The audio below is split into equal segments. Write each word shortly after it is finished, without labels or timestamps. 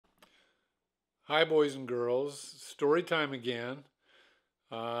Hi, boys and girls. Story time again.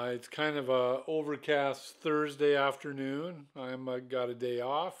 It's kind of a overcast Thursday afternoon. I'm got a day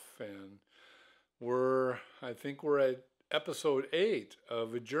off, and I think we're at episode 8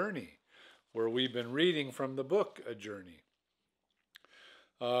 of A Journey, where we've been reading from the book A Journey.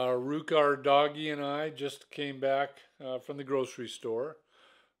 Ruka, our doggy, and I just came back from the grocery store.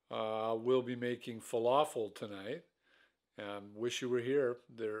 We'll be making falafel tonight. Wish you were here.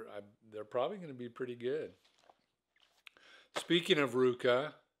 They're probably going to be pretty good. Speaking of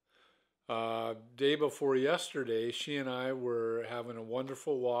Ruka, day before yesterday, she and I were having a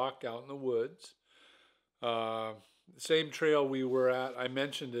wonderful walk out in the woods. Uh, Same trail we were at. I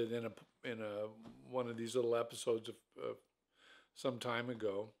mentioned it in a one of these little episodes of some time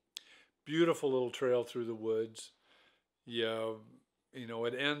ago. Beautiful little trail through the woods. Yeah,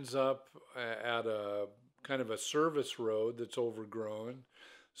 it ends up at a kind of a service road that's overgrown.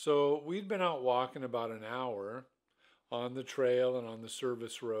 So we'd been out walking about an hour on the trail and on the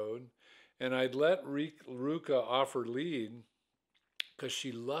service road. And I'd let Ruka off her lead because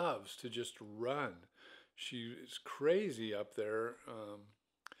she loves to just run. She is crazy up there.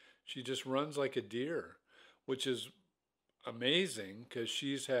 She just runs like a deer, which is amazing because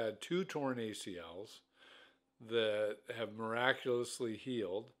she's had two torn ACLs that have miraculously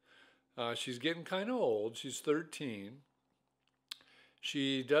healed. She's getting kind of old. She's 13.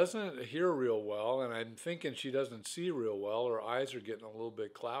 She doesn't hear real well, and I'm thinking she doesn't see real well. Her eyes are getting a little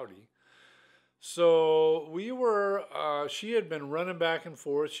bit cloudy. So she had been running back and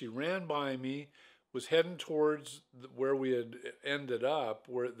forth. She ran by me, was heading towards where we had ended up,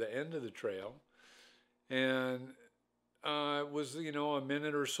 where at the end of the trail. And it was, a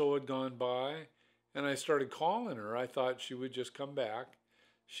minute or so had gone by, and I started calling her. I thought she would just come back.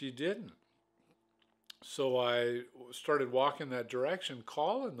 She didn't. So I started walking that direction,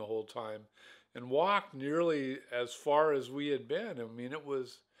 calling the whole time, and walked nearly as far as we had been. I mean, it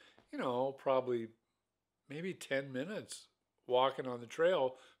was, probably maybe 10 minutes walking on the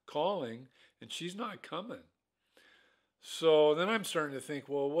trail, calling, and she's not coming. So then I'm starting to think,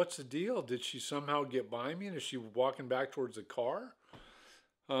 well, what's the deal? Did she somehow get by me? And is she walking back towards the car?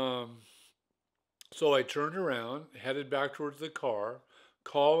 Um, so I turned around, headed back towards the car,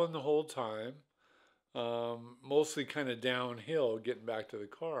 calling the whole time, mostly kind of downhill, getting back to the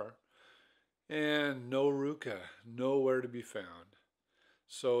car. And no Ruka, nowhere to be found.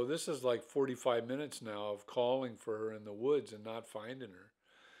 So this is like 45 minutes now of calling for her in the woods and not finding her.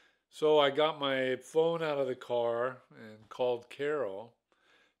 So I got my phone out of the car and called Carol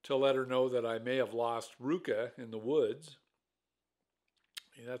to let her know that I may have lost Ruka in the woods.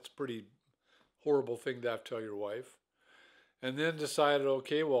 That's a pretty horrible thing to have to tell your wife. And then decided,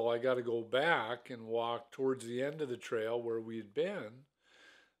 okay, well, I got to go back and walk towards the end of the trail where we'd been.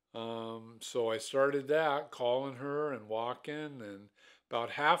 So I started that, calling her and walking, and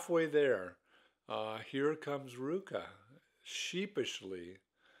about halfway there, here comes Ruka, sheepishly,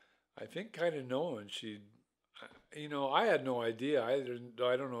 I think kind of knowing she'd, I had no idea. I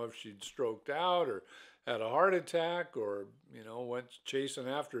don't know if she'd stroked out or had a heart attack or, went chasing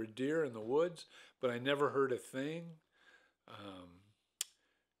after a deer in the woods, but I never heard a thing.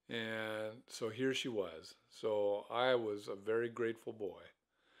 And so here she was. So I was a very grateful boy.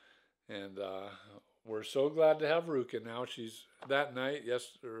 And we're so glad to have Ruka now. She's that night,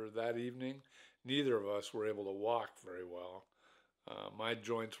 or that evening, neither of us were able to walk very well. My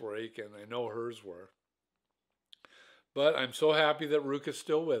joints were aching. I know hers were. But I'm so happy that Ruka's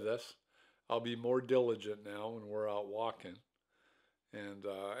still with us. I'll be more diligent now when we're out walking. And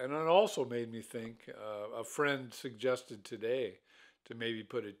it also made me think, a friend suggested today to maybe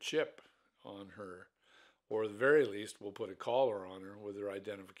put a chip on her, or at the very least, we'll put a collar on her with her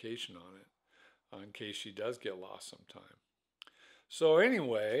identification on it, in case she does get lost sometime. So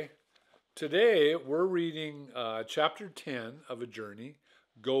anyway, today we're reading chapter 10 of A Journey,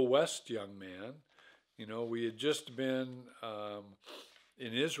 Go West, Young Man. We had just been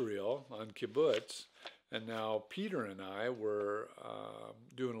in Israel on kibbutz, and now Peter and I were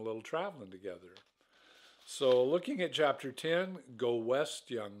doing a little traveling together. So looking at chapter 10, Go West,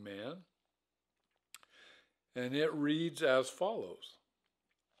 Young Man, and it reads as follows.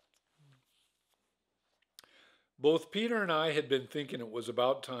 Both Peter and I had been thinking it was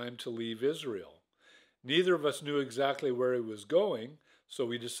about time to leave Israel. Neither of us knew exactly where he was going, so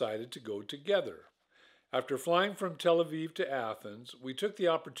we decided to go together. After flying from Tel Aviv to Athens, we took the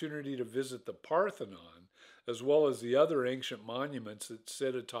opportunity to visit the Parthenon, as well as the other ancient monuments that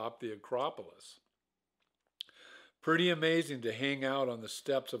sit atop the Acropolis. Pretty amazing to hang out on the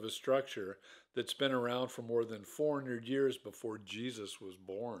steps of a structure that's been around for more than 400 years before Jesus was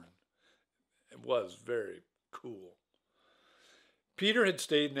born. It was very cool. Peter had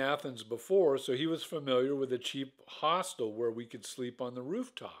stayed in Athens before, so he was familiar with a cheap hostel where we could sleep on the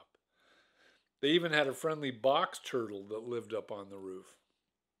rooftop. They even had a friendly box turtle that lived up on the roof.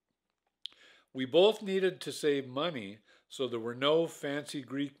 We both needed to save money, so there were no fancy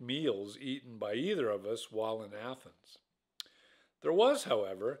Greek meals eaten by either of us while in Athens. There was,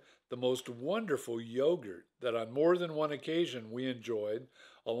 however, the most wonderful yogurt that on more than one occasion we enjoyed,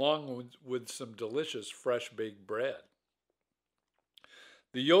 along with some delicious fresh baked bread.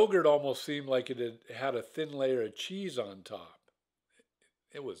 The yogurt almost seemed like it had a thin layer of cheese on top.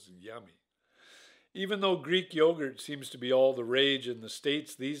 It was yummy. Even though Greek yogurt seems to be all the rage in the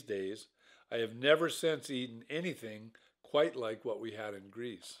States these days, I have never since eaten anything quite like what we had in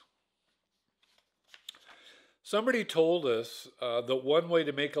Greece. Somebody told us that one way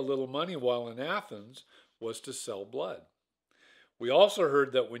to make a little money while in Athens was to sell blood. We also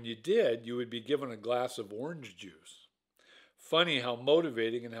heard that when you did, you would be given a glass of orange juice. Funny how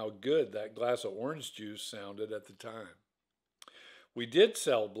motivating and how good that glass of orange juice sounded at the time. We did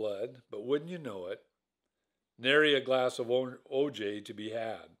sell blood, but wouldn't you know it, nary a glass of OJ to be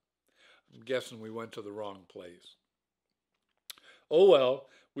had. I'm guessing we went to the wrong place. Oh well,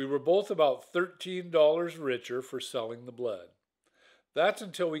 we were both about $13 richer for selling the blood. That's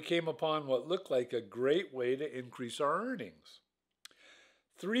until we came upon what looked like a great way to increase our earnings.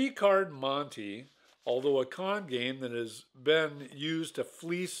 Three-card Monte, although a con game that has been used to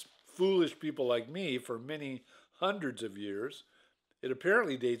fleece foolish people like me for many hundreds of years, it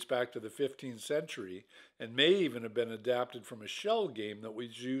apparently dates back to the 15th century and may even have been adapted from a shell game that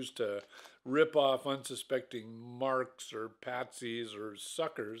was used to rip off unsuspecting marks or patsies or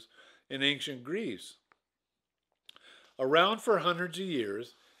suckers in ancient Greece. Around for hundreds of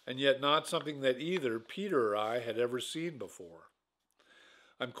years, and yet not something that either Peter or I had ever seen before.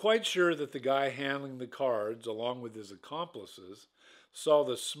 I'm quite sure that the guy handling the cards, along with his accomplices, saw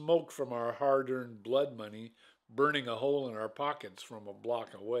the smoke from our hard-earned blood money burning a hole in our pockets from a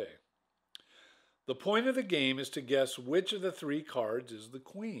block away. The point of the game is to guess which of the three cards is the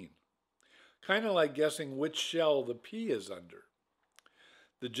queen. Kind of like guessing which shell the pea is under.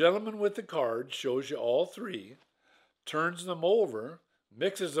 The gentleman with the card shows you all three, turns them over,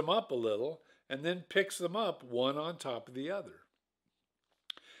 mixes them up a little, and then picks them up one on top of the other.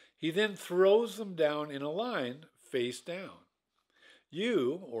 He then throws them down in a line face down.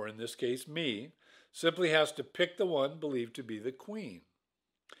 You, or in this case me, simply has to pick the one believed to be the queen.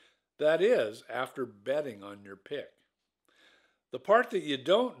 That is, after betting on your pick. The part that you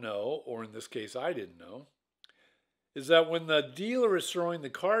don't know, or in this case I didn't know, is that when the dealer is throwing the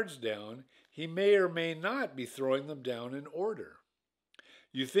cards down, he may or may not be throwing them down in order.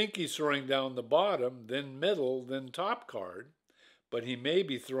 You think he's throwing down the bottom, then middle, then top card, but he may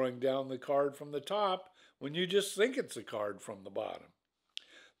be throwing down the card from the top when you just think it's a card from the bottom.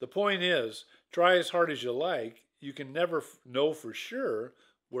 The point is, try as hard as you like, you can never know for sure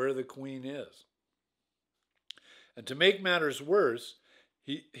where the queen is. And to make matters worse,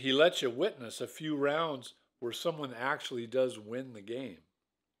 he lets you witness a few rounds where someone actually does win the game.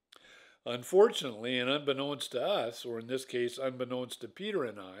 Unfortunately, and unbeknownst to us, or in this case, unbeknownst to Peter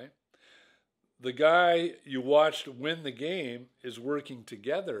and I, the guy you watched win the game is working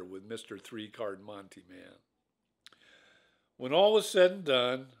together with Mr. Three-Card Monte Man. When all was said and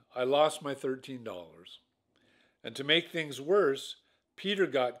done, I lost my $13. And to make things worse, Peter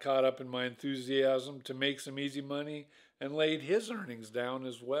got caught up in my enthusiasm to make some easy money and laid his earnings down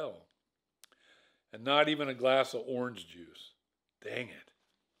as well. And not even a glass of orange juice. Dang it.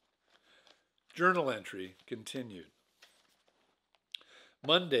 Journal entry continued.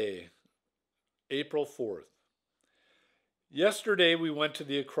 Monday, April 4th. Yesterday we went to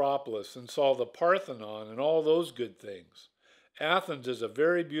the Acropolis and saw the Parthenon and all those good things. Athens is a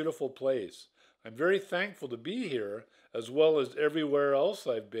very beautiful place. I'm very thankful to be here, as well as everywhere else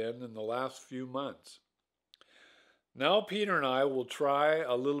I've been in the last few months. Now Peter and I will try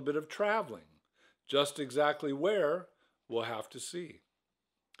a little bit of traveling. Just exactly where, we'll have to see.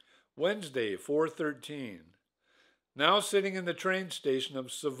 Wednesday, 4/13. Now sitting in the train station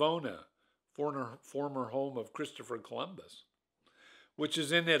of Savona, former home of Christopher Columbus, which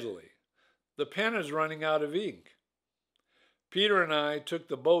is in Italy. The pen is running out of ink. Peter and I took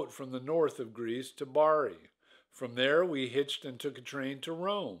the boat from the north of Greece to Bari. From there, we hitched and took a train to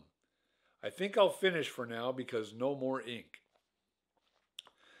Rome. I think I'll finish for now because no more ink.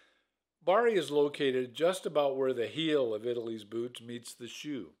 Bari is located just about where the heel of Italy's boots meets the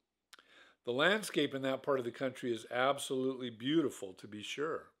shoe. The landscape in that part of the country is absolutely beautiful, to be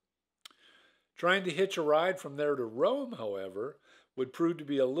sure. Trying to hitch a ride from there to Rome, however, would prove to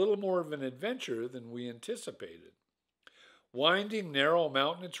be a little more of an adventure than we anticipated. Winding, narrow,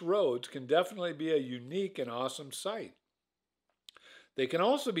 mountainous roads can definitely be a unique and awesome sight. They can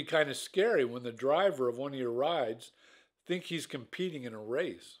also be kind of scary when the driver of one of your rides thinks he's competing in a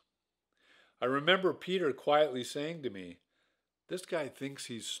race. I remember Peter quietly saying to me, "This guy thinks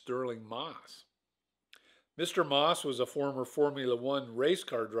he's Sterling Moss." Mr. Moss was a former Formula One race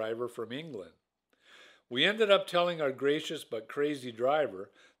car driver from England. We ended up telling our gracious but crazy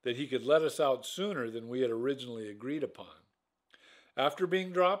driver that he could let us out sooner than we had originally agreed upon. After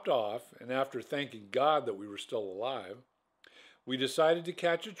being dropped off, and after thanking God that we were still alive, we decided to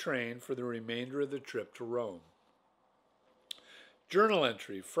catch a train for the remainder of the trip to Rome. Journal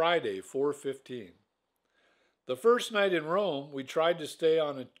entry, Friday, 4:15. The first night in Rome, we tried to stay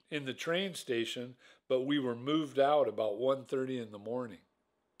in the train station, but we were moved out about 1:30 in the morning.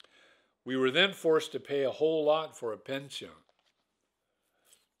 We were then forced to pay a whole lot for a pension.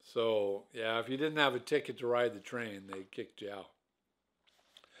 So, yeah, if you didn't have a ticket to ride the train, they kicked you out.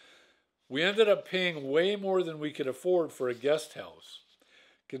 We ended up paying way more than we could afford for a guest house.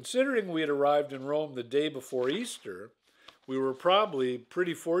 Considering we had arrived in Rome the day before Easter, we were probably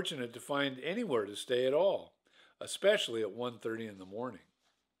pretty fortunate to find anywhere to stay at all, especially at 1:30 in the morning.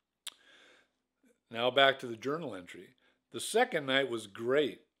 Now back to the journal entry. The second night was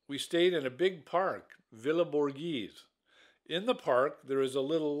great. We stayed in a big park, Villa Borghese. In the park, there is a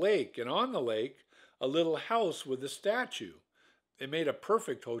little lake, and on the lake, a little house with a statue. It made a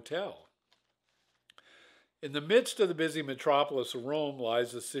perfect hotel. In the midst of the busy metropolis of Rome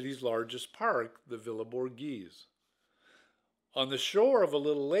lies the city's largest park, the Villa Borghese. On the shore of a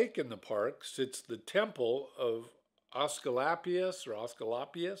little lake in the park sits the temple of Asclepius.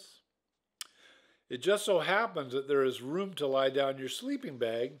 It just so happens that there is room to lie down your sleeping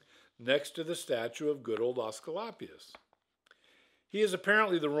bag next to the statue of good old Asclepius. He is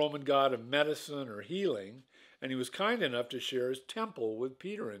apparently the Roman god of medicine or healing, and he was kind enough to share his temple with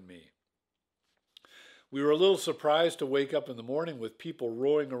Peter and me. We were a little surprised to wake up in the morning with people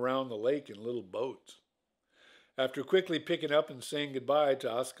rowing around the lake in little boats. After quickly picking up and saying goodbye to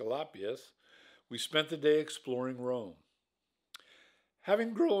Asclepius, we spent the day exploring Rome.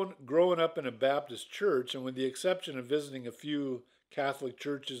 Having grown up in a Baptist church, and with the exception of visiting a few Catholic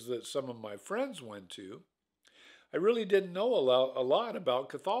churches that some of my friends went to, I really didn't know a lot about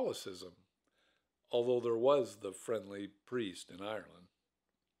Catholicism, although there was the friendly priest in Ireland.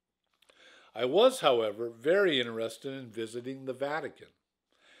 I was, however, very interested in visiting the Vatican.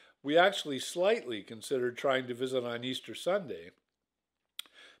 We actually slightly considered trying to visit on Easter Sunday,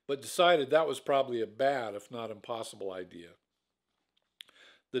 but decided that was probably a bad, if not impossible, idea.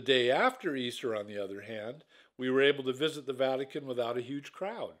 The day after Easter, on the other hand, we were able to visit the Vatican without a huge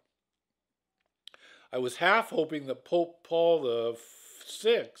crowd. I was half hoping that Pope Paul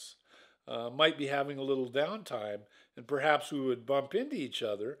VI might be having a little downtime, and perhaps we would bump into each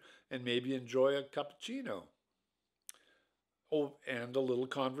other and maybe enjoy a cappuccino. Oh, and a little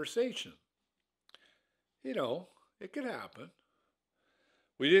conversation. You know, it could happen.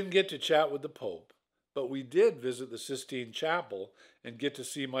 We didn't get to chat with the Pope, but we did visit the Sistine Chapel and get to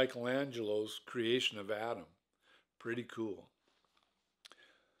see Michelangelo's creation of Adam. Pretty cool.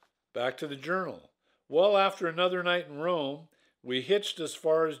 Back to the journal. Well, after another night in Rome, we hitched as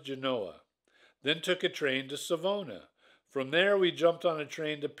far as Genoa, then took a train to Savona. From there, we jumped on a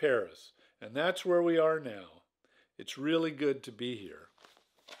train to Paris, and that's where we are now. It's really good to be here.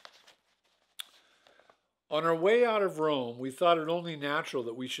 On our way out of Rome, we thought it only natural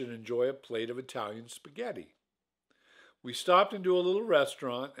that we should enjoy a plate of Italian spaghetti. We stopped into a little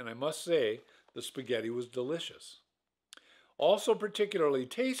restaurant, and I must say, the spaghetti was delicious. Also particularly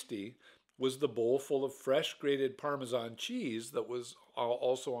tasty was the bowl full of fresh grated Parmesan cheese that was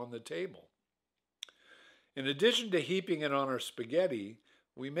also on the table. In addition to heaping it on our spaghetti,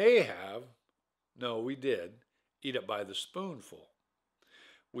 we did, eat it by the spoonful.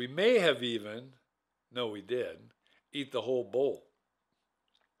 We may have even, eat the whole bowl.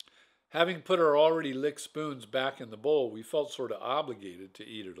 Having put our already licked spoons back in the bowl, we felt sort of obligated to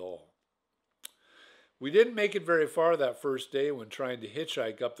eat it all. We didn't make it very far that first day when trying to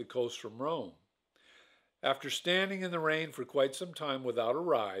hitchhike up the coast from Rome. After standing in the rain for quite some time without a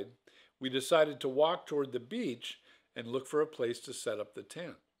ride, we decided to walk toward the beach and look for a place to set up the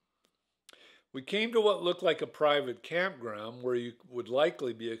tent. We came to what looked like a private campground where you would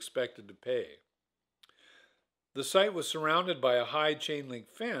likely be expected to pay. The site was surrounded by a high chain link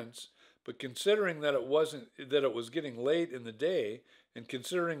fence, but considering that it was getting late in the day, and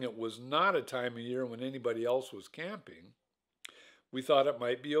considering it was not a time of year when anybody else was camping, we thought it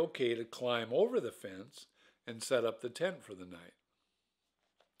might be okay to climb over the fence and set up the tent for the night.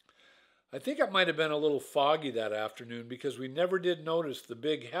 I think it might have been a little foggy that afternoon because we never did notice the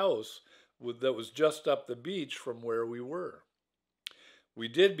big house that was just up the beach from where we were. We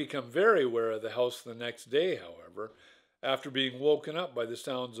did become very aware of the house the next day, however, after being woken up by the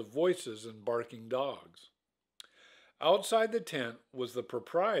sounds of voices and barking dogs. Outside the tent was the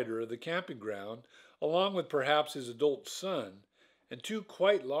proprietor of the camping ground, along with perhaps his adult son, and two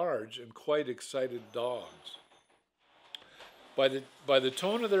quite large and quite excited dogs. By the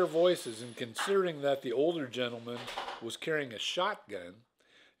tone of their voices and considering that the older gentleman was carrying a shotgun,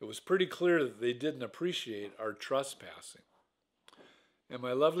 it was pretty clear that they didn't appreciate our trespassing. And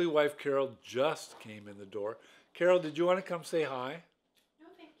my lovely wife Carol just came in the door. Carol, did you want to come say hi? No,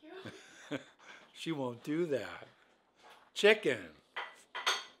 thank you. She won't do that. Chicken.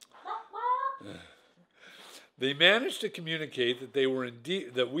 They managed to communicate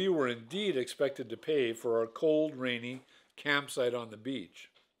that we were indeed expected to pay for our cold, rainy campsite on the beach.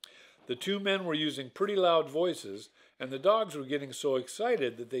 The two men were using pretty loud voices, and the dogs were getting so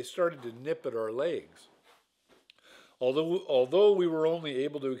excited that they started to nip at our legs. Although we were only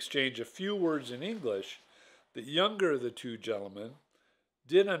able to exchange a few words in English, the younger of the two gentlemen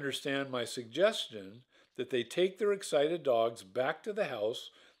did understand my suggestion that they take their excited dogs back to the house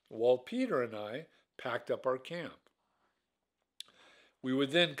while Peter and I packed up our camp. We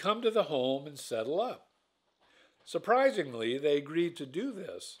would then come to the home and settle up. Surprisingly, they agreed to do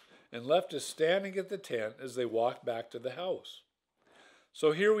this and left us standing at the tent as they walked back to the house.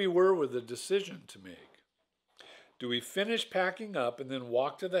 So here we were with a decision to make. Do we finish packing up and then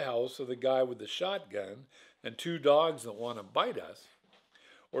walk to the house of the guy with the shotgun and two dogs that want to bite us?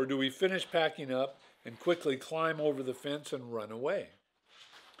 Or do we finish packing up and quickly climb over the fence and run away?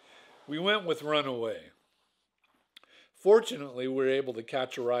 We went with run away. Fortunately, we were able to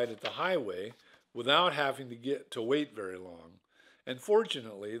catch a ride at the highway without having to wait very long. And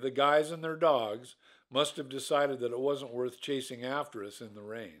fortunately, the guys and their dogs must have decided that it wasn't worth chasing after us in the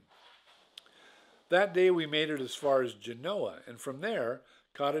rain. That day we made it as far as Genoa, and from there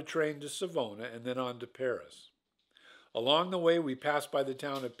caught a train to Savona and then on to Paris. Along the way we passed by the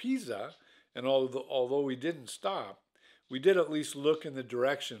town of Pisa, and although we didn't stop, we did at least look in the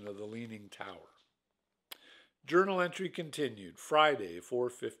direction of the Leaning Tower. Journal entry continued, Friday,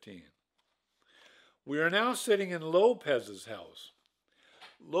 4:15. We are now sitting in Lopez's house.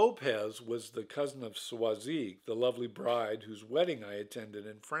 Lopez was the cousin of Soisic, the lovely bride whose wedding I attended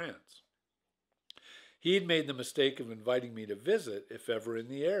in France. He had made the mistake of inviting me to visit if ever in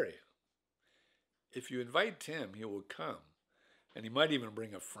the area. If you invite Tim, he will come, and he might even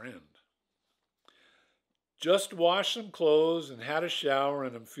bring a friend. Just washed some clothes and had a shower,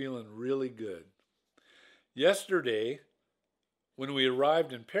 and I'm feeling really good. Yesterday, when we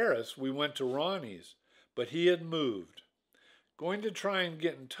arrived in Paris, we went to Ronnie's, but he had moved. Going to try and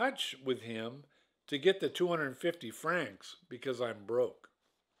get in touch with him to get the 250 francs because I'm broke.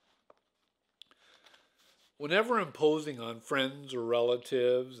 Whenever imposing on friends or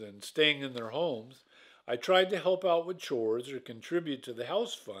relatives and staying in their homes, I tried to help out with chores or contribute to the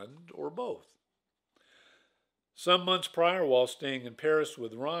house fund or both. Some months prior, while staying in Paris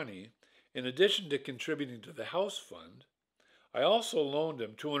with Ronnie, in addition to contributing to the house fund, I also loaned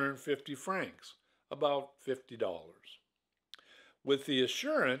him 250 francs, about $50, with the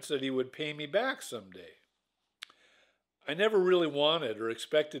assurance that he would pay me back someday. I never really wanted or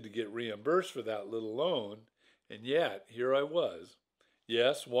expected to get reimbursed for that little loan, and yet here I was,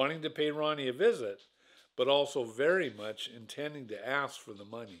 yes, wanting to pay Ronnie a visit, but also very much intending to ask for the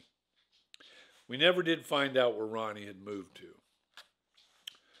money. We never did find out where Ronnie had moved to.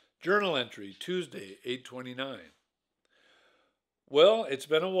 Journal entry, Tuesday, 8/29. Well, it's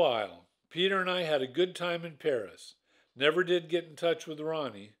been a while. Peter and I had a good time in Paris. Never did get in touch with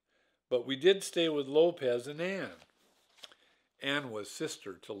Ronnie, but we did stay with Lopez and Anne. Anne was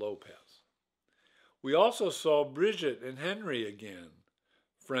sister to Lopez. We also saw Bridget and Henry again,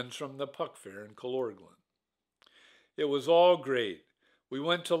 friends from the Puck Fair in Killorglin. It was all great. We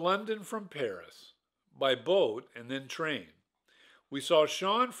went to London from Paris, by boat and then train. We saw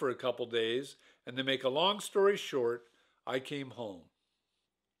Sean for a couple days, and to make a long story short, I came home.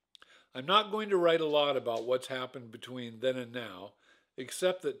 I'm not going to write a lot about what's happened between then and now,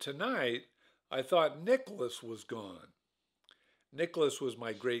 except that tonight I thought Nicholas was gone. Nicholas was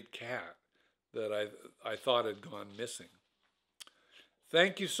my great cat that I thought had gone missing.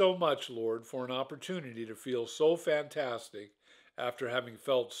 Thank you so much, Lord, for an opportunity to feel so fantastic after having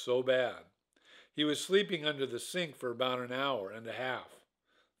felt so bad. He was sleeping under the sink for about an hour and a half.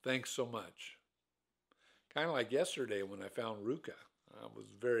 Thanks so much. Kind of like yesterday when I found Ruka. I was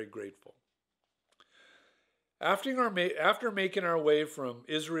very grateful. After making our way from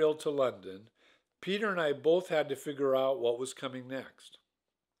Israel to London, Peter and I both had to figure out what was coming next.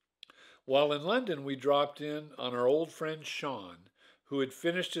 While in London, we dropped in on our old friend Sean, who had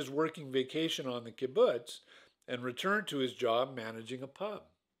finished his working vacation on the kibbutz and returned to his job managing a pub.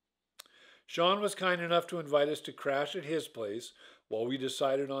 Sean was kind enough to invite us to crash at his place while we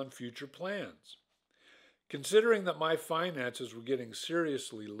decided on future plans. Considering that my finances were getting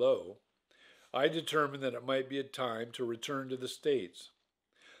seriously low, I determined that it might be a time to return to the States.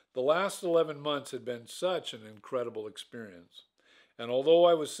 The last 11 months had been such an incredible experience, and although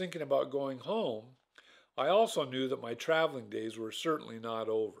I was thinking about going home, I also knew that my traveling days were certainly not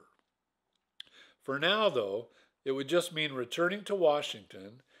over. For now, though, it would just mean returning to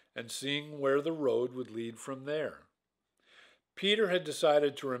Washington and seeing where the road would lead from there. Peter had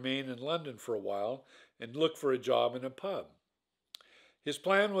decided to remain in London for a while and look for a job in a pub. His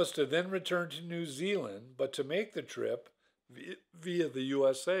plan was to then return to New Zealand, but to make the trip via the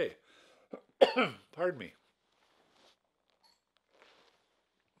USA. Pardon me.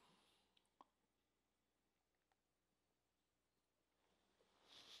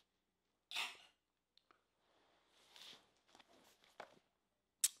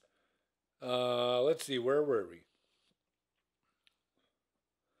 Let's see, where were we?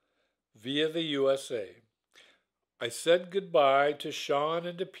 Via the USA. I said goodbye to Sean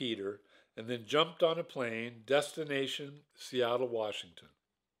and to Peter and then jumped on a plane, destination Seattle, Washington.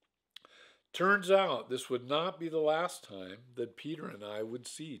 Turns out this would not be the last time that Peter and I would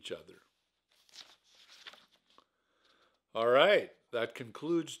see each other. All right, that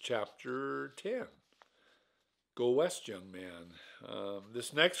concludes chapter 10. Go West, young man.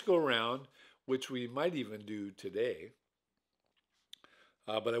 This next go round, which we might even do today,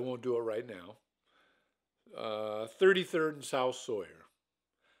 but I won't do it right now. 33rd and South Sawyer.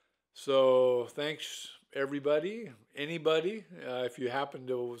 So thanks everybody, anybody, if you happen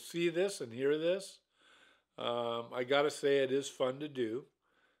to see this and hear this. I gotta say it is fun to do,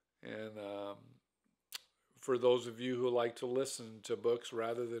 and for those of you who like to listen to books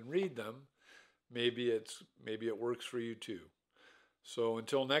rather than read them, maybe it works for you too. So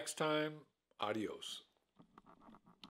until next time, adios.